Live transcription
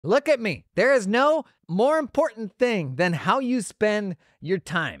Look at me. There is no more important thing than how you spend your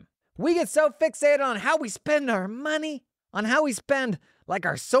time. We get so fixated on how we spend our money, on how we spend like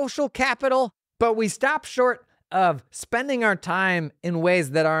our social capital, but we stop short of spending our time in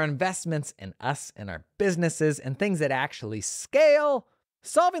ways that are investments in us and our businesses and things that actually scale,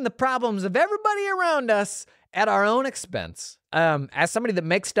 solving the problems of everybody around us at our own expense. As somebody that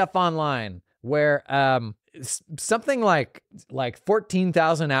makes stuff online, where something like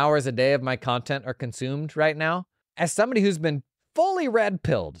 14,000 hours a day of my content are consumed right now, as somebody who's been fully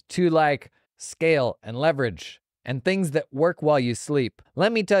red-pilled to like scale and leverage and things that work while you sleep,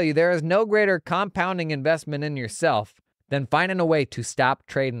 let me tell you, there is no greater compounding investment in yourself than finding a way to stop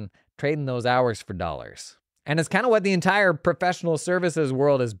trading those hours for dollars. And it's kind of what the entire professional services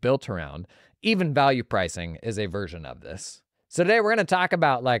world is built around. Even value pricing is a version of this. So today we're going to talk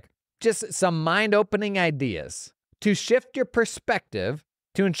about like just some mind-opening ideas to shift your perspective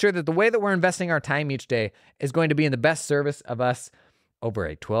to ensure that the way that we're investing our time each day is going to be in the best service of us over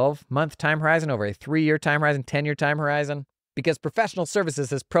a 12-month time horizon, over a 3-year time horizon, 10-year time horizon, because professional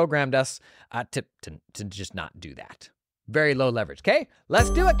services has programmed us to just not do that. Very low leverage, okay? Let's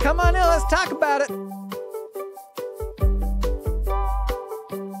do it. Come on in, let's talk about it.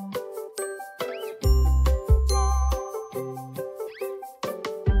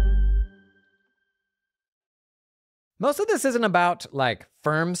 Most of this isn't about like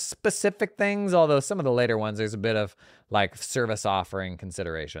firm-specific things, although some of the later ones, there's a bit of like service offering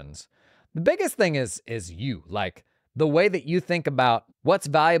considerations. The biggest thing is you, like the way that you think about what's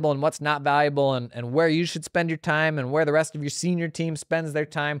valuable and what's not valuable and where you should spend your time and where the rest of your senior team spends their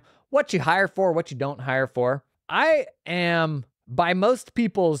time, what you hire for, what you don't hire for. I am, by most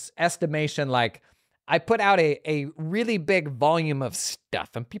people's estimation, like I put out a really big volume of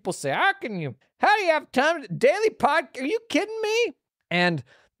stuff and people say, how do you have time? Daily podcast? Are you kidding me? And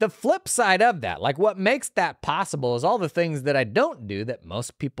the flip side of that, like what makes that possible is all the things that I don't do that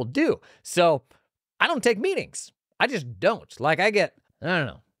most people do. So I don't take meetings. I just don't. Like I get, I don't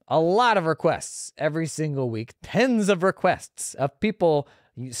know, a lot of requests every single week, tens of requests of people,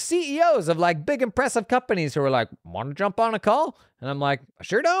 CEOs of like big impressive companies who are like, want to jump on a call? And I'm like, I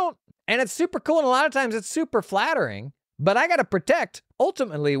sure don't. And it's super cool. And a lot of times it's super flattering, but I got to protect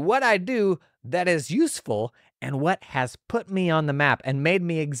ultimately what I do that is useful and what has put me on the map and made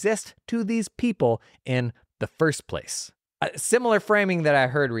me exist to these people in the first place. A similar framing that I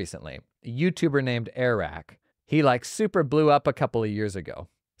heard recently, a YouTuber named Airrack, he like super blew up a couple of years ago,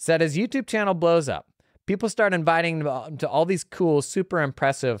 said his YouTube channel blows up. People start inviting him to all these cool, super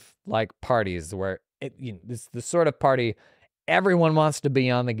impressive like parties where it's the sort of party everyone wants to be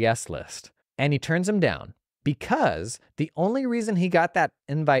on the guest list. And he turns them down because the only reason he got that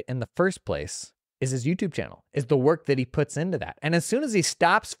invite in the first place is his YouTube channel, is the work that he puts into that. And as soon as he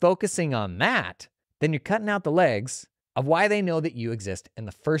stops focusing on that, then you're cutting out the legs of why they know that you exist in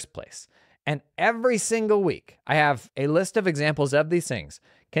the first place. And every single week, I have a list of examples of these things.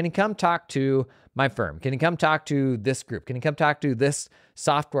 Can you come talk to my firm? Can you come talk to this group? Can you come talk to this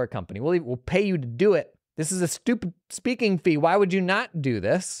software company? We'll pay you to do it. This is a stupid speaking fee. Why would you not do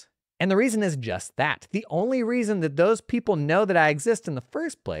this? And the reason is just that. The only reason that those people know that I exist in the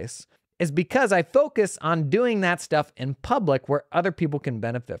first place is because I focus on doing that stuff in public where other people can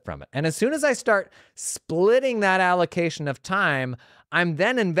benefit from it. And as soon as I start splitting that allocation of time, I'm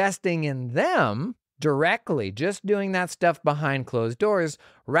then investing in them directly, just doing that stuff behind closed doors,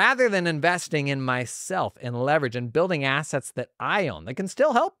 rather than investing in myself, in leverage, and building assets that I own that can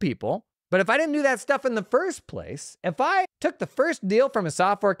still help people. But if I didn't do that stuff in the first place, if I took the first deal from a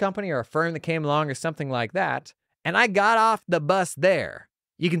software company or a firm that came along or something like that, and I got off the bus there,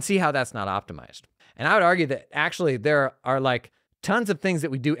 you can see how that's not optimized. And I would argue that actually there are like tons of things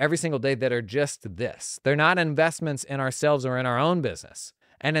that we do every single day that are just this. They're not investments in ourselves or in our own business.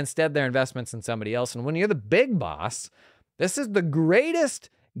 And instead they're investments in somebody else. And when you're the big boss, this is the greatest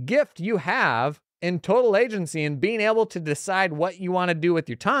gift you have in total agency and being able to decide what you want to do with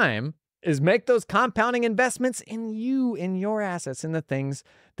your time is make those compounding investments in you, in your assets, in the things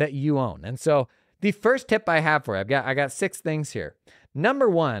that you own. And so the first tip I have for you, I got 6 things here. Number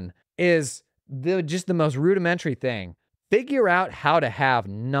 1 is just the most rudimentary thing. Figure out how to have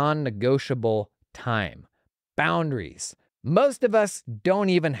non-negotiable time, boundaries. Most of us don't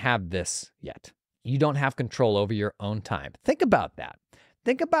even have this yet. You don't have control over your own time. Think about that.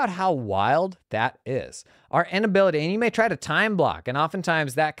 Think about how wild that is. Our inability, and you may try to time block, and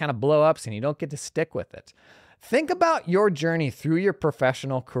oftentimes that kind of blow ups and you don't get to stick with it. Think about your journey through your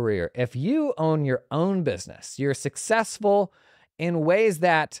professional career. If you own your own business, you're successful in ways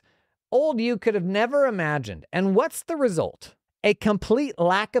that old you could have never imagined. And what's the result? a complete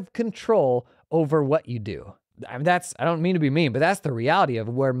lack of control over what you do. I mean, I don't mean to be mean, but that's the reality of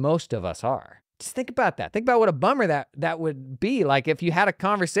where most of us are. Just think about that. Think about what a bummer that would be. Like if you had a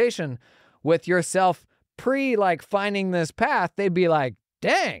conversation with yourself pre like finding this path, they'd be like,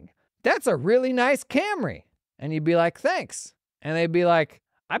 dang, that's a really nice Camry. And you'd be like, thanks. And they'd be like,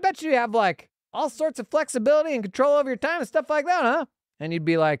 I bet you have like all sorts of flexibility and control over your time and stuff like that, huh? And you'd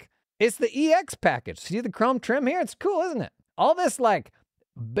be like, it's the EX package. See the chrome trim here? It's cool, isn't it? All this like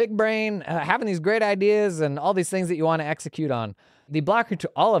big brain, having these great ideas and all these things that you want to execute on. The blocker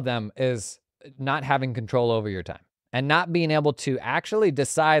to all of them is not having control over your time and not being able to actually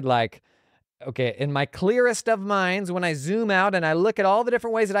decide like, okay, in my clearest of minds, when I zoom out and I look at all the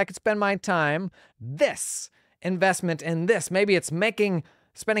different ways that I could spend my time, this investment in this, maybe it's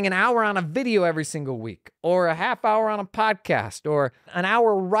spending an hour on a video every single week, or a half hour on a podcast, or an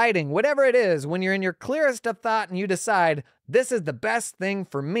hour writing, whatever it is, when you're in your clearest of thought and you decide, this is the best thing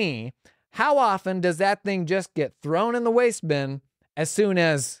for me, how often does that thing just get thrown in the waste bin as soon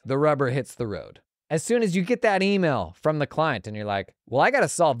as the rubber hits the road? As soon as you get that email from the client and you're like, well, I got to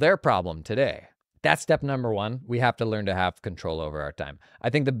solve their problem today. That's step number one. We have to learn to have control over our time. I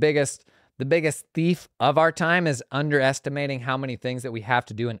think the biggest thief of our time is underestimating how many things that we have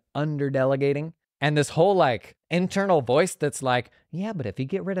to do and under-delegating. And this whole like internal voice that's like, yeah, but if you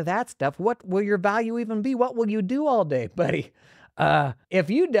get rid of that stuff, what will your value even be? What will you do all day, buddy? If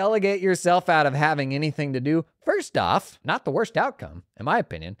you delegate yourself out of having anything to do, first off, not the worst outcome, in my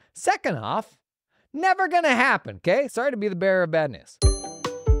opinion. Second off, never gonna happen, okay? Sorry to be the bearer of bad news.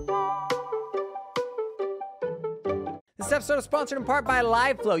 This episode is sponsored in part by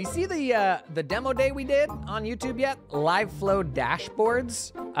LiveFlow. You see the demo day we did on YouTube yet? LiveFlow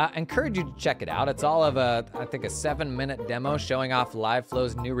dashboards. Encourage you to check it out. It's all of I think a 7-minute demo showing off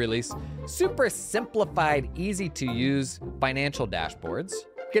LiveFlow's new release. Super simplified, easy to use financial dashboards.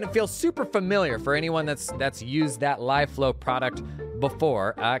 Gonna feel super familiar for anyone that's used that LiveFlow product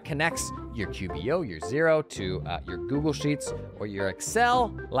before. Connects your QBO, your Xero, to your Google Sheets or your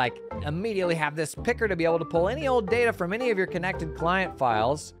Excel. Like immediately have this picker to be able to pull any old data from any of your connected client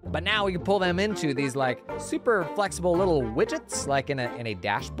files. But now we can pull them into these like super flexible little widgets, like in a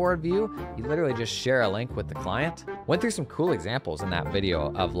dashboard view. You literally just share a link with the client. Went through some cool examples in that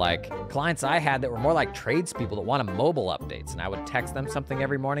video of like clients I had that were more like tradespeople that wanted mobile updates, and I would text them something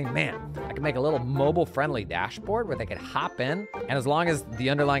every morning. Man, I could make a little mobile friendly dashboard where they could hop in, and as long as the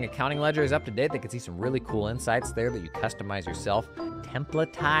underlying accounting ledger is up to date, they could see some really cool insights there that you customize yourself.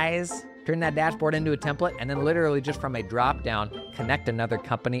 Templatize, turn that dashboard into a template, and then literally just from a drop down, connect another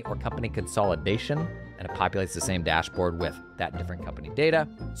company or company consolidation, and it populates the same dashboard with that different company data.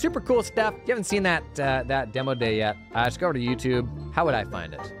 Super cool stuff. If you haven't seen that demo day yet, just go over to YouTube. How would I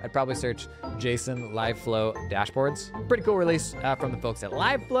find it? I'd probably search Jason LiveFlow dashboards. Pretty cool release from the folks at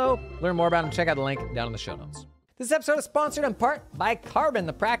LiveFlow. Learn more about them, check out the link down in the show notes. This episode is sponsored in part by Carbon,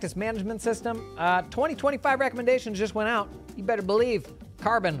 the practice management system. 2025 recommendations just went out. You better believe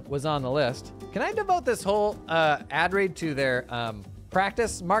Carbon was on the list. Can I devote this whole ad read to their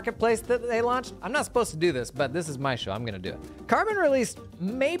practice marketplace that they launched? I'm not supposed to do this, but this is my show. I'm gonna do it. Carbon released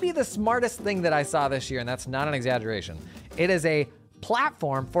maybe the smartest thing that I saw this year, and that's not an exaggeration. It is a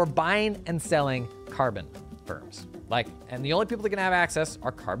platform for buying and selling carbon firms. And the only people that can have access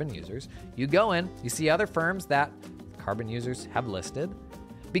are carbon users. You go in, you see other firms that carbon users have listed.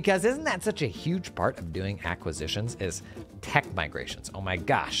 Because isn't that such a huge part of doing acquisitions is tech migrations? Oh my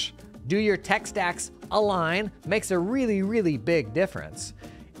gosh. Do your tech stacks align? Makes a really, really big difference.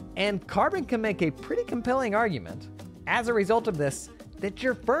 And Carbon can make a pretty compelling argument as a result of this that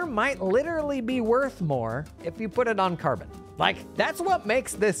your firm might literally be worth more if you put it on Carbon. That's what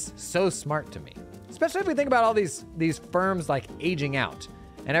makes this so smart to me. Especially if we think about all these firms like aging out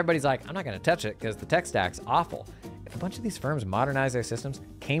and everybody's like, I'm not gonna touch it because the tech stack's awful. If a bunch of these firms modernize their systems,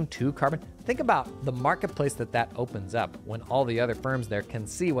 came to Carbon, think about the marketplace that opens up when all the other firms there can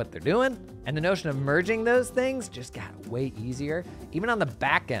see what they're doing. And the notion of merging those things just got way easier. Even on the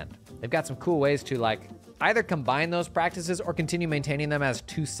back end, they've got some cool ways to either combine those practices or continue maintaining them as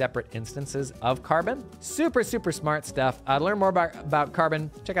two separate instances of Carbon. Super, super smart stuff. To learn more about Carbon,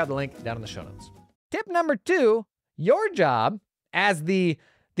 check out the link down in the show notes. Tip number 2, your job as the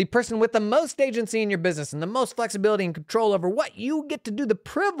person with the most agency in your business and the most flexibility and control over what you get to do, the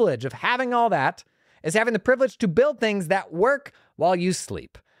privilege of having all that, is having the privilege to build things that work while you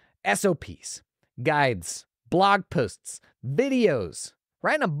sleep. SOPs, guides, blog posts, videos,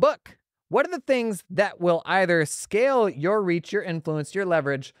 writing a book. What are the things that will either scale your reach, your influence, your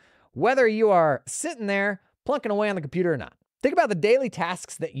leverage, whether you are sitting there plunking away on the computer or not? Think about the daily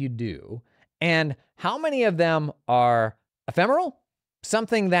tasks that you do and how many of them are Ephemeral,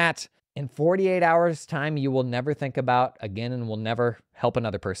 something that in 48 hours time you will never think about again and will never help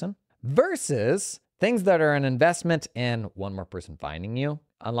another person, versus things that are an investment in one more person finding you,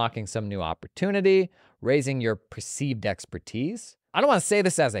 unlocking some new opportunity, raising your perceived expertise. I don't want to say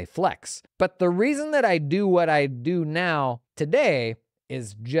this as a flex, but the reason that I do what I do now today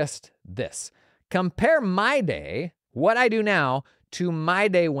is just this. Compare my day, what I do now, to my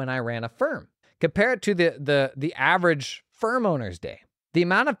day when I ran a firm. Compare it to the average firm owner's day. The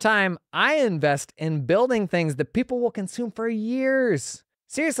amount of time I invest in building things that people will consume for years.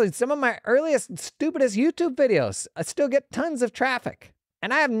 Seriously, some of my earliest, stupidest YouTube videos, I still get tons of traffic.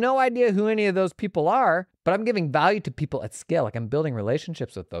 And I have no idea who any of those people are, but I'm giving value to people at scale. Like I'm building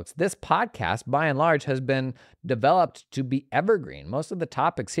relationships with folks. This podcast, by and large, has been developed to be evergreen. Most of the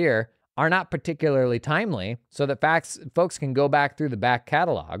topics here are not particularly timely, so that folks can go back through the back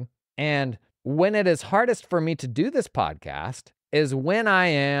catalog. And when it is hardest for me to do this podcast is when I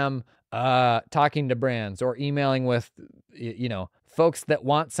am talking to brands or emailing with, folks that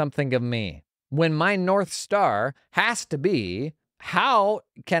want something of me. When my North Star has to be, how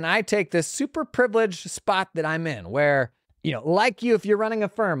can I take this super privileged spot that I'm in where, like you, if you're running a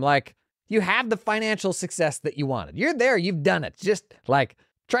firm, like you have the financial success that you wanted. You're there, you've done it. Just like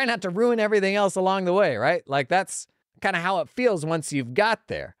try not to ruin everything else along the way, right? Like that's kind of how it feels once you've got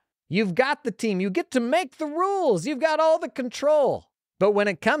there. You've got the team, you get to make the rules, you've got all the control. But when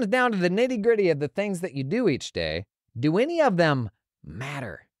it comes down to the nitty-gritty of the things that you do each day, do any of them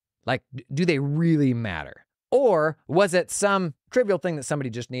matter? Like, do they really matter? Or was it some trivial thing that somebody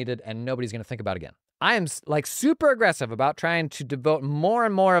just needed and nobody's going to think about again? I am like super aggressive about trying to devote more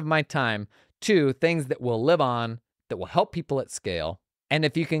and more of my time to things that will live on, that will help people at scale. And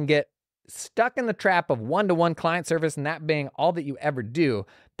if you can get stuck in the trap of one-to-one client service and that being all that you ever do,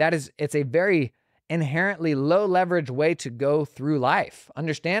 it's a very inherently low leverage way to go through life,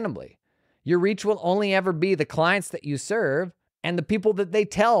 understandably. Your reach will only ever be the clients that you serve and the people that they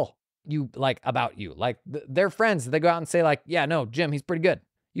tell you like about you, like their friends. They go out and say like, yeah, no, Jim, he's pretty good.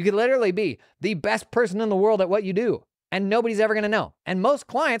 You could literally be the best person in the world at what you do and nobody's ever going to know. And most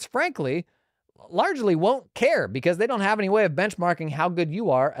clients, frankly, largely won't care because they don't have any way of benchmarking how good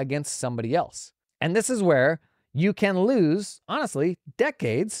you are against somebody else. And this is where you can lose, honestly,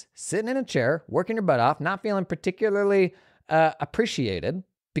 decades sitting in a chair, working your butt off, not feeling particularly appreciated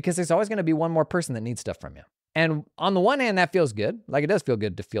because there's always going to be one more person that needs stuff from you. And on the one hand, that feels good. Like it does feel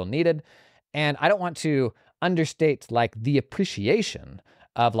good to feel needed. And I don't want to understate like the appreciation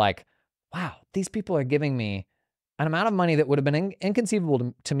of like, wow, these people are giving me an amount of money that would have been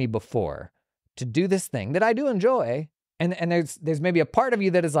inconceivable to me before to do this thing that I do enjoy. And there's maybe a part of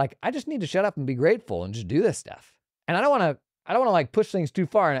you that is like, I just need to shut up and be grateful and just do this stuff. And I don't want to like push things too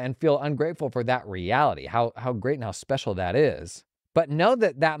far and feel ungrateful for that reality, how great and how special that is. But know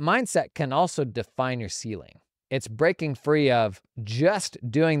that that mindset can also define your ceiling. It's breaking free of just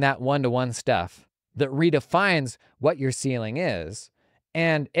doing that one-to-one stuff that redefines what your ceiling is.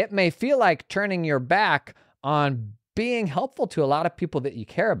 And it may feel like turning your back on being helpful to a lot of people that you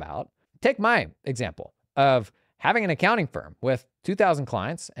care about. Take my example of having an accounting firm with 2,000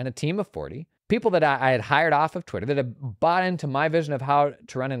 clients and a team of 40, people that I had hired off of Twitter that had bought into my vision of how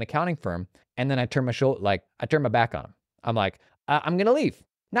to run an accounting firm. And then I turned my back on them. I'm like, I'm going to leave.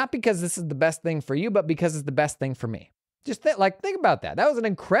 Not because this is the best thing for you, but because it's the best thing for me. Just think about that. That was an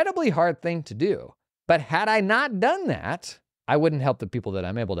incredibly hard thing to do. But had I not done that, I wouldn't help the people that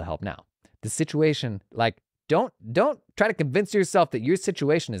I'm able to help now. The situation, like, don't try to convince yourself that your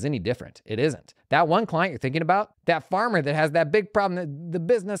situation is any different. It isn't. That one client you're thinking about, that farmer that has that big problem, the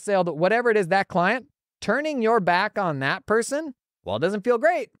business sale, whatever it is, that client, turning your back on that person, well, it doesn't feel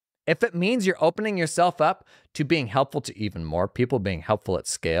great. If it means you're opening yourself up to being helpful to even more people, being helpful at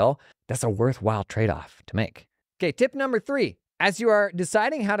scale, that's a worthwhile trade-off to make. Okay, tip number 3, as you are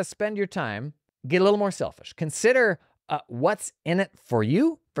deciding how to spend your time, get a little more selfish. Consider what's in it for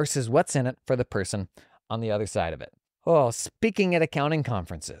you versus what's in it for the person on the other side of it. Oh, speaking at accounting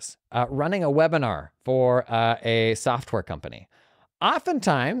conferences, running a webinar for a software company.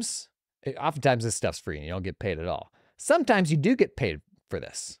 Oftentimes this stuff's free and you don't get paid at all. Sometimes you do get paid for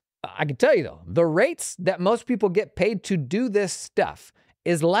this. I can tell you though, the rates that most people get paid to do this stuff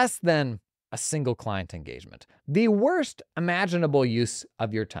is less than a single client engagement. The worst imaginable use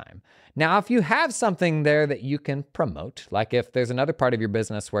of your time. Now, if you have something there that you can promote, like if there's another part of your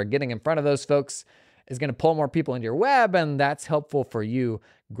business where getting in front of those folks is going to pull more people into your web and that's helpful for you,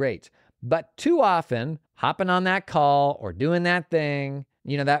 great. But too often, hopping on that call or doing that thing,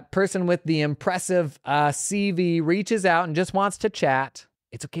 that person with the impressive CV reaches out and just wants to chat.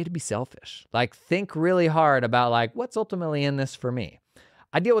 it's okay to be selfish. Like, think really hard about like, what's ultimately in this for me?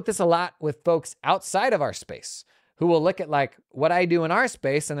 I deal with this a lot with folks outside of our space who will look at like what I do in our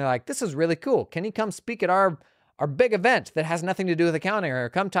space and they're like, this is really cool. Can you come speak at our big event that has nothing to do with accounting, or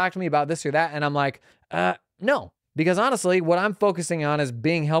come talk to me about this or that? And I'm like, no, because honestly, what I'm focusing on is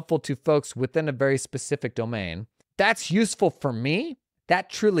being helpful to folks within a very specific domain. That's useful for me. That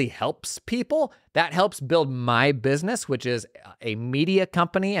truly helps people. That helps build my business, which is a media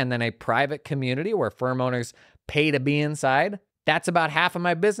company and then a private community where firm owners pay to be inside. That's about half of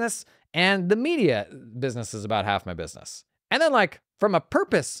my business. And the media business is about half my business. And then like from a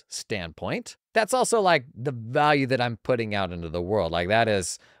purpose standpoint, that's also like the value that I'm putting out into the world. Like that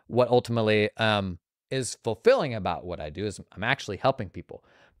is what ultimately is fulfilling about what I do, is I'm actually helping people.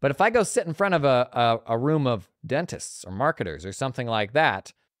 But if I go sit in front of a room of dentists or marketers or something like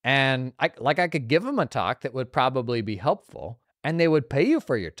that, and I could give them a talk that would probably be helpful and they would pay you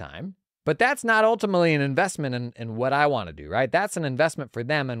for your time, but that's not ultimately an investment in what I want to do, right? That's an investment for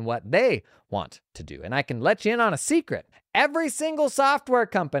them and what they want to do. And I can let you in on a secret. Every single software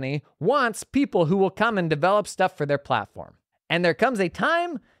company wants people who will come and develop stuff for their platform. And there comes a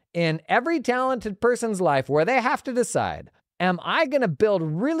time in every talented person's life where they have to decide, am I going to build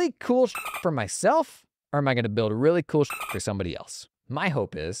really cool for myself, or am I going to build really cool for somebody else? My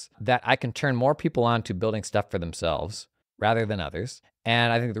hope is that I can turn more people on to building stuff for themselves rather than others.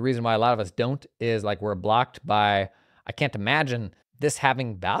 And I think the reason why a lot of us don't is like we're blocked by, I can't imagine this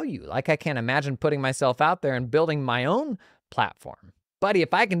having value. Like I can't imagine putting myself out there and building my own platform. Buddy,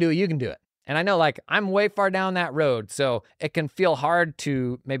 if I can do it, you can do it. And I know like I'm way far down that road, so it can feel hard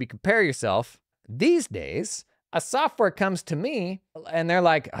to maybe compare yourself. These days, a software comes to me and they're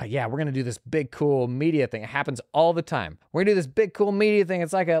like, oh, yeah, we're gonna do this big cool media thing. It happens all the time. We're gonna do this big cool media thing.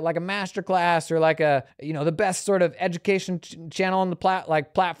 It's like a masterclass or like a, the best sort of education channel on the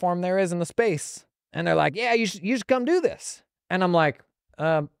platform there is in the space. And they're like, yeah, you should come do this. And I'm like,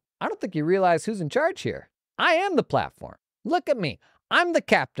 I don't think you realize who's in charge here. I am the platform. Look at me. I'm the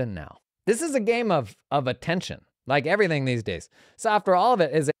captain now. This is a game of attention, like everything these days. Software, all of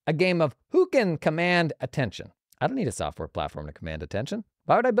it is a game of who can command attention. I don't need a software platform to command attention.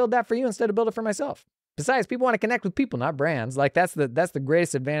 Why would I build that for you instead of build it for myself? Besides, people want to connect with people, not brands. Like that's the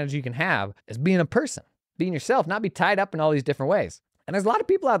greatest advantage you can have, is being a person, being yourself, not be tied up in all these different ways. And there's a lot of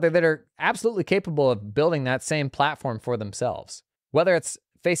people out there that are absolutely capable of building that same platform for themselves. Whether it's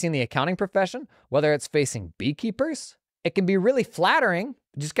facing the accounting profession, whether it's facing beekeepers, it can be really flattering.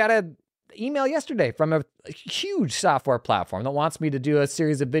 You just got to email yesterday from a huge software platform that wants me to do a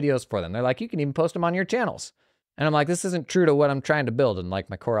series of videos for them. They're like, you can even post them on your channels. And I'm like, this isn't true to what I'm trying to build and like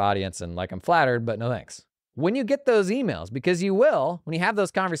my core audience, and like I'm flattered, but no thanks. When you get those emails, because you will, when you have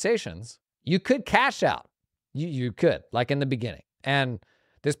those conversations, you could cash out. You could, like in the beginning. And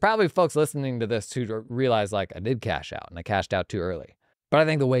there's probably folks listening to this who realize like I did cash out and I cashed out too early. But I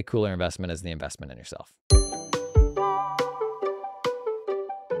think the way cooler investment is the investment in yourself.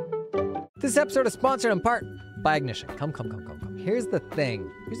 This episode is sponsored in part by Ignition. Come. Here's the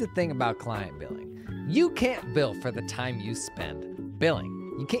thing about client billing. You can't bill for the time you spend billing.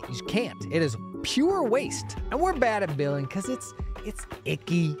 You can't. It is pure waste. And we're bad at billing because it's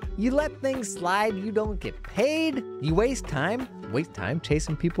icky. You let things slide, you don't get paid. You waste time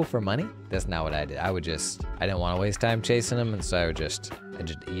chasing people for money. That's not what I did. I didn't want to waste time chasing them, and so I just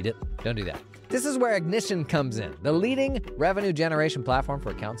eat it. Don't do that. This is where Ignition comes in, the leading revenue generation platform for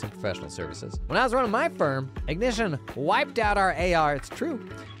accountants and professional services. When I was running my firm, Ignition wiped out our AR, it's true,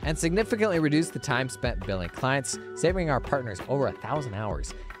 and significantly reduced the time spent billing clients, saving our partners over 1,000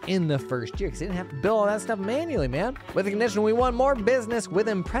 hours in the first year, because they didn't have to bill all that stuff manually, man. With Ignition, we won more business with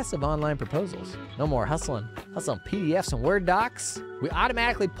impressive online proposals. No more hustling PDFs and Word docs. We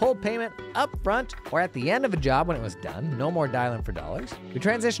automatically pulled payment up front or at the end of a job when it was done. No more dialing for dollars. We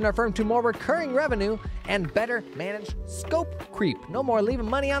transitioned our firm to more recurring revenue and better managed scope creep. No more leaving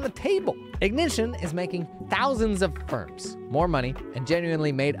money on the table. Ignition is making thousands of firms more money and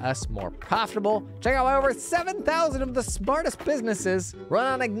genuinely made us more profitable. Check out why over 7,000 of the smartest businesses run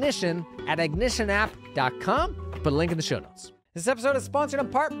on Ignition at ignitionapp.com. Put a link in the show notes. This episode is sponsored in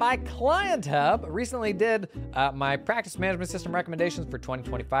part by Client Hub. Recently did my practice management system recommendations for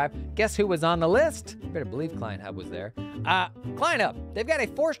 2025. Guess who was on the list? You better believe Client Hub was there. Client Hub, they've got a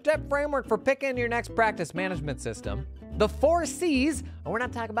 4-step framework for picking your next practice management system. The 4 C's, and we're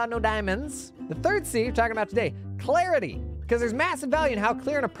not talking about no diamonds. The 3rd C, we're talking about today, clarity. Because there's massive value in how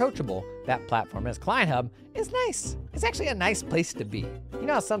clear and approachable that platform is. Client Hub is nice. It's actually a nice place to be. You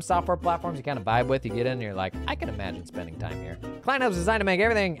know how some software platforms you kind of vibe with, you get in and you're like, I can imagine spending time here. Client Hub is designed to make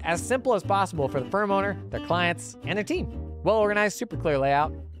everything as simple as possible for the firm owner, their clients, and their team. Well-organized, super clear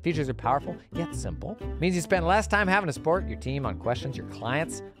layout. Features are powerful, yet simple. Means you spend less time having to support your team on questions, your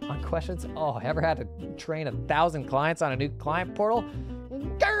clients on questions. Oh, ever had to train 1,000 clients on a new client portal?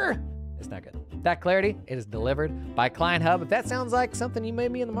 Grr! It's not good. That clarity, it is delivered by Client Hub. If that sounds like something you may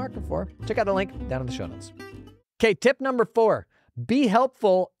be in the market for, check out the link down in the show notes. Okay, tip number 4, be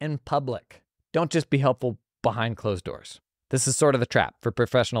helpful in public. Don't just be helpful behind closed doors. This is sort of the trap for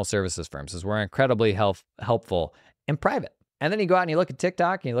professional services firms, is we're incredibly helpful in private. And then you go out and you look at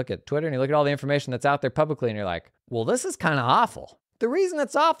TikTok and you look at Twitter and you look at all the information that's out there publicly and you're like, well, this is kind of awful. The reason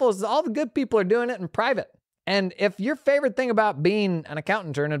it's awful is all the good people are doing it in private. And if your favorite thing about being an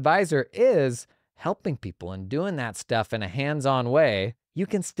accountant or an advisor is helping people and doing that stuff in a hands-on way, you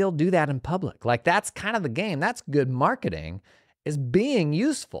can still do that in public. Like, that's kind of the game. That's good marketing, is being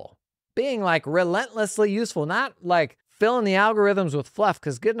useful, being like relentlessly useful, not like filling the algorithms with fluff,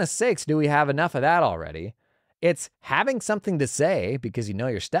 because goodness sakes, do we have enough of that already? It's having something to say because you know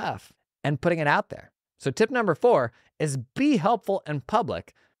your stuff and putting it out there. So tip number 4 is be helpful in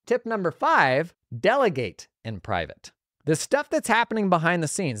public. Tip number 5, delegate in private. The stuff that's happening behind the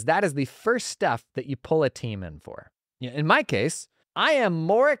scenes, that is the first stuff that you pull a team in for. In my case, I am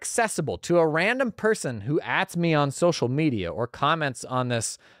more accessible to a random person who @s me on social media or comments on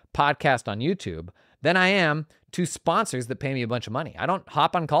this podcast on YouTube than I am to sponsors that pay me a bunch of money. I don't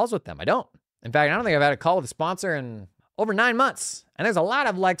hop on calls with them. I don't. In fact, I don't think I've had a call with a sponsor in over 9 months. And there's a lot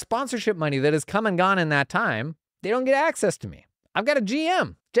of like sponsorship money that has come and gone in that time. They don't get access to me. I've got a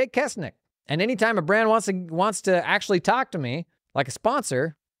GM, Jake Kesnick. And anytime a brand wants to actually talk to me like a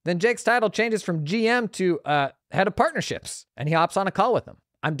sponsor, then Jake's title changes from GM to head of partnerships, and he hops on a call with them.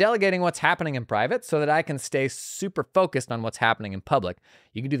 I'm delegating what's happening in private so that I can stay super focused on what's happening in public.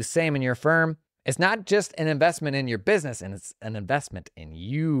 You can do the same in your firm. It's not just an investment in your business, and it's an investment in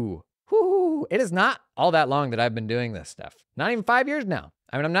you. Woo-hoo. It is not all that long that I've been doing this stuff. Not even 5 years now.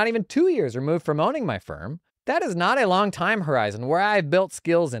 I mean, I'm not even 2 years removed from owning my firm. That is not a long time horizon where I've built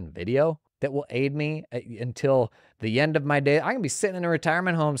skills in video that will aid me until the end of my day. I can be sitting in a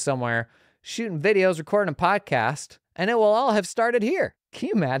retirement home somewhere, shooting videos, recording a podcast, and it will all have started here. Can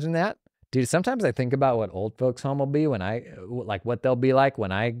you imagine that? Dude, sometimes I think about what old folks' home will be what they'll be like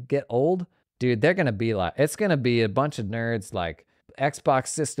when I get old. Dude, they're going to be like, it's going to be a bunch of nerds, like Xbox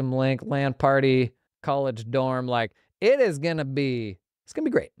System Link, LAN party, college dorm. Like, it's going to be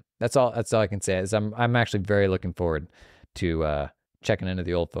great. That's all I can say is I'm actually very looking forward to checking into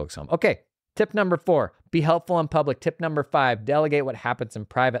the old folks' home. Okay. Tip number 4, be helpful in public. Tip number 5, delegate what happens in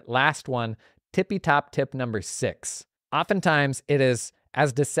private. Last one, tippy top tip number 6. Oftentimes it is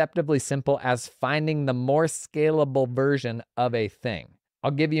as deceptively simple as finding the more scalable version of a thing.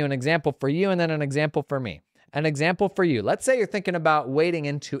 I'll give you an example for you and then an example for me. An example for you. Let's say you're thinking about wading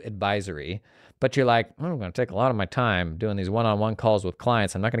into advisory, but you're like, I'm going to take a lot of my time doing these one-on-one calls with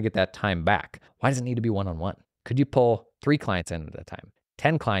clients. I'm not going to get that time back. Why does it need to be one-on-one? Could you pull 3 clients in at a time,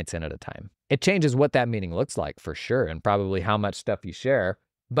 10 clients in at a time? It changes what that meeting looks like for sure, and probably how much stuff you share.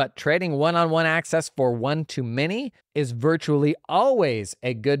 But trading one-on-one access for one-to-many is virtually always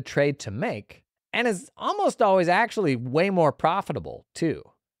a good trade to make, and is almost always actually way more profitable too.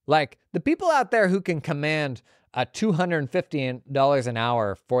 Like, the people out there who can command $250 an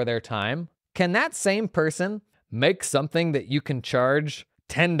hour for their time, can that same person make something that you can charge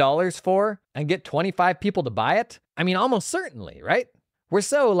 $10 for and get 25 people to buy it? I mean, almost certainly, right? We're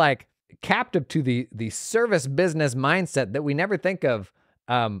so like captive to the service business mindset that we never think of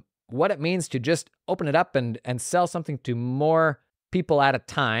what it means to just open it up and sell something to more people at a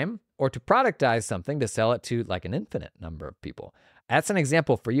time, or to productize something to sell it to like an infinite number of people. That's an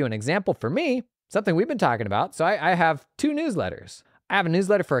example for you. An example for me, something we've been talking about. So I have 2 newsletters. I have a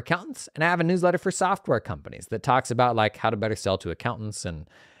newsletter for accountants and I have a newsletter for software companies that talks about like how to better sell to accountants and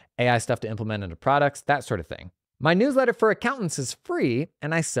AI stuff to implement into products, that sort of thing. My newsletter for accountants is free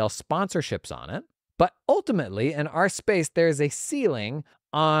and I sell sponsorships on it. But ultimately, in our space, there's a ceiling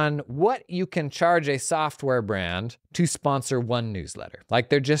on what you can charge a software brand to sponsor one newsletter. Like,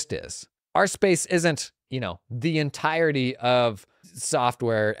 there just is. Our space isn't, the entirety of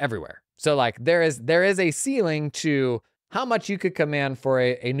software everywhere. So like there is a ceiling to how much you could command for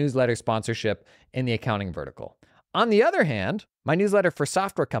a newsletter sponsorship in the accounting vertical. On the other hand, my newsletter for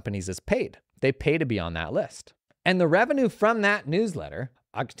software companies is paid. They pay to be on that list. And the revenue from that newsletter,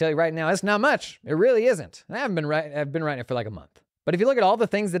 I can tell you right now, it's not much. It really isn't. And I've been writing it for like a month. But if you look at all the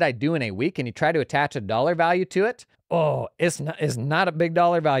things that I do in a week and you try to attach a dollar value to it, it's not a big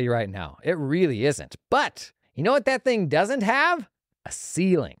dollar value right now. It really isn't. But you know what that thing doesn't have? A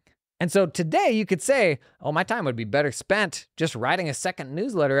ceiling. And so today you could say, oh, my time would be better spent just writing a second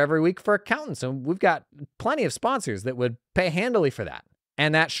newsletter every week for accountants. And we've got plenty of sponsors that would pay handily for that.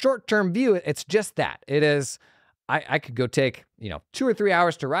 And that short-term view, it's just that. It is, I could go take, 2 or 3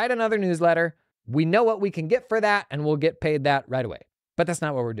 hours to write another newsletter. We know what we can get for that, and we'll get paid that right away. But that's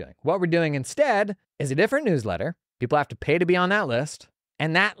not what we're doing. What we're doing instead is a different newsletter. People have to pay to be on that list,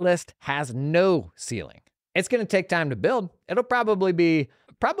 and that list has no ceiling. It's going to take time to build. It'll probably be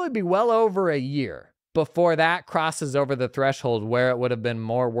well over a year before that crosses over the threshold where it would have been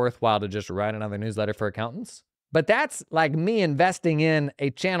more worthwhile to just write another newsletter for accountants. But that's like me investing in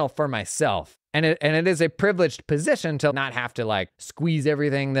a channel for myself. And it is a privileged position to not have to like squeeze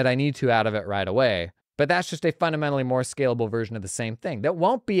everything that I need to out of it right away. But that's just a fundamentally more scalable version of the same thing that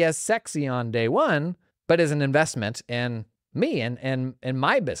won't be as sexy on day one, but is an investment in me and in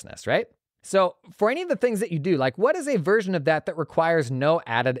my business, right? So for any of the things that you do, like what is a version of that requires no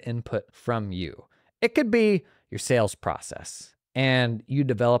added input from you? It could be your sales process and you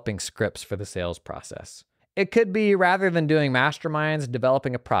developing scripts for the sales process. It could be, rather than doing masterminds,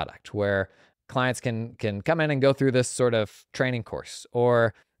 developing a product where clients can come in and go through this sort of training course.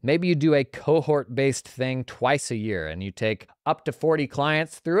 Or maybe you do a cohort-based thing twice a year and you take up to 40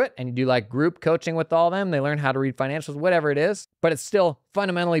 clients through it and you do like group coaching with all of them. They learn how to read financials, whatever it is, but it's still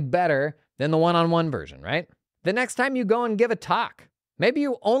fundamentally better than the one-on-one version, right? The next time you go and give a talk, maybe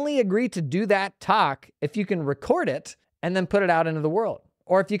you only agree to do that talk if you can record it and then put it out into the world.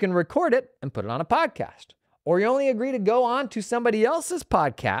 Or if you can record it and put it on a podcast. Or you only agree to go on to somebody else's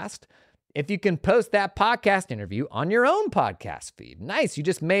podcast if you can post that podcast interview on your own podcast feed. Nice, you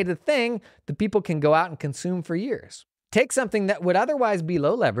just made a thing that people can go out and consume for years. Take something that would otherwise be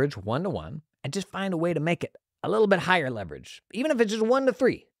low leverage, 1-to-1, and just find a way to make it a little bit higher leverage, even if it's just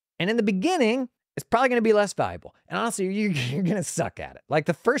 1-to-3. And in the beginning, it's probably going to be less valuable. And honestly, you're going to suck at it. Like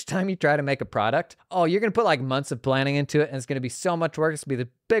the first time you try to make a product, you're going to put like months of planning into it and it's going to be so much work. It's going to be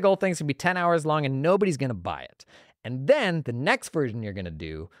the big old thing. It's going to be 10 hours long and nobody's going to buy it. And then the next version you're going to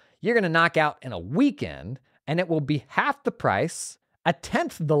do, you're going to knock out in a weekend and it will be half the price,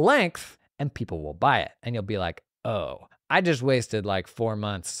 1/10 the length, and people will buy it. And you'll be like, oh, I just wasted like 4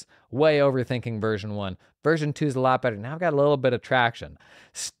 months way overthinking version 1. Version 2 is a lot better. Now I've got a little bit of traction.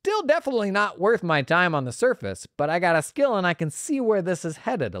 Still definitely not worth my time on the surface, but I got a skill and I can see where this is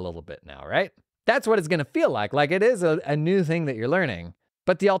headed a little bit now, right? That's what it's going to feel like. Like it is a new thing that you're learning.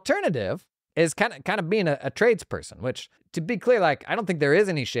 But the alternative is kind of being a tradesperson, which, to be clear, like I don't think there is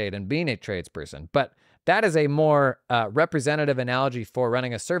any shade in being a tradesperson, but that is a more representative analogy for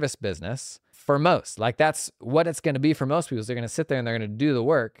running a service business for most. Like that's what it's going to be for most people. They're going to sit there and they're going to do the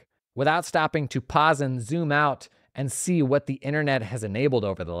work without stopping to pause and zoom out and see what the internet has enabled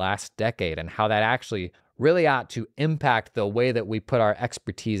over the last decade and how that actually really ought to impact the way that we put our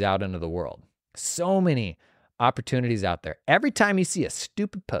expertise out into the world. So many opportunities out there. Every time you see a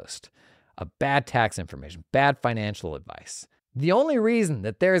stupid post of bad tax information, bad financial advice, the only reason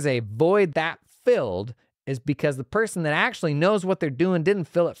that there's a void that filled is because the person that actually knows what they're doing didn't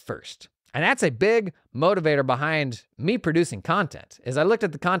fill it first. And that's a big motivator behind me producing content, is I looked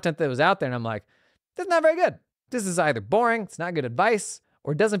at the content that was out there and I'm like, this is not very good. This is either boring, it's not good advice,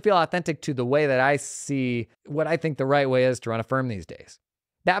 or it doesn't feel authentic to the way that I see what I think the right way is to run a firm these days.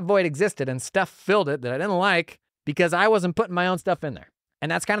 That void existed and stuff filled it that I didn't like because I wasn't putting my own stuff in there. And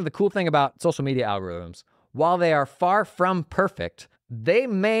that's kind of the cool thing about social media algorithms. While they are far from perfect, they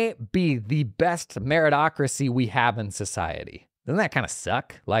may be the best meritocracy we have in society. Doesn't that kind of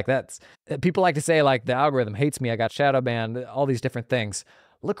suck? Like people like to say like the algorithm hates me, I got shadow banned, all these different things.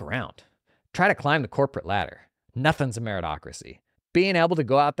 Look around. Try to climb the corporate ladder. Nothing's a meritocracy. Being able to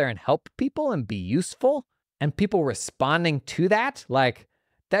go out there and help people and be useful and people responding to that, like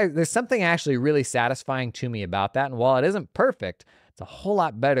there's something actually really satisfying to me about that. And while it isn't perfect, it's a whole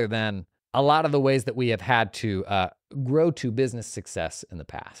lot better than a lot of the ways that we have had to grow to business success in the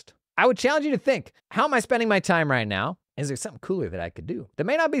past. I would challenge you to think, how am I spending my time right now? Is there something cooler that I could do that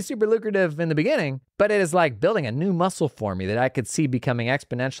may not be super lucrative in the beginning, but it is like building a new muscle for me that I could see becoming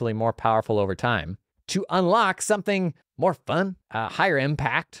exponentially more powerful over time to unlock something more fun, higher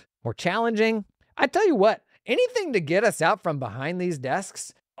impact, more challenging? I tell you what, anything to get us out from behind these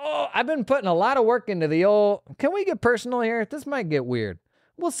desks. Oh, I've been putting a lot of work into the old, can we get personal here? This might get weird.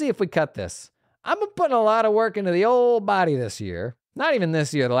 We'll see if we cut this. I've been putting a lot of work into the old body this year. Not even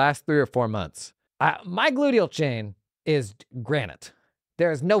this year, the last 3 or 4 months. My gluteal chain is granite.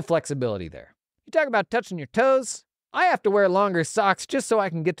 There is no flexibility there. You talk about touching your toes. I have to wear longer socks just so I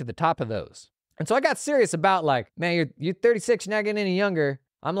can get to the top of those. And so I got serious about like, man, you're 36, you're not getting any younger.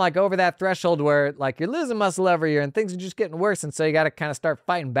 I'm like over that threshold where like you're losing muscle every year and things are just getting worse. And so you got to kind of start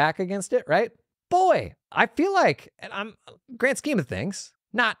fighting back against it, right? Boy, I feel like, and I'm, grand scheme of things,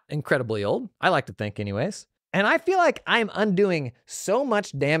 not incredibly old. I like to think anyways. And I feel like I'm undoing so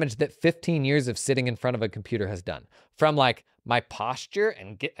much damage that 15 years of sitting in front of a computer has done. From like my posture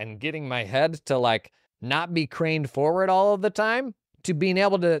and getting my head to like not be craned forward all of the time, to being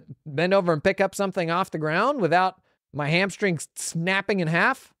able to bend over and pick up something off the ground without my hamstrings snapping in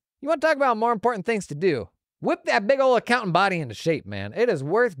half. You want to talk about more important things to do? Whip that big old accountant body into shape, man. It is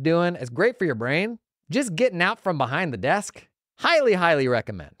worth doing. It's great for your brain. Just getting out from behind the desk. Highly, highly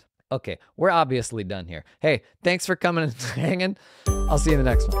recommend. Okay, we're obviously done here. Hey, thanks for coming and hanging. I'll see you in the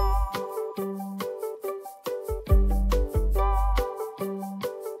next one.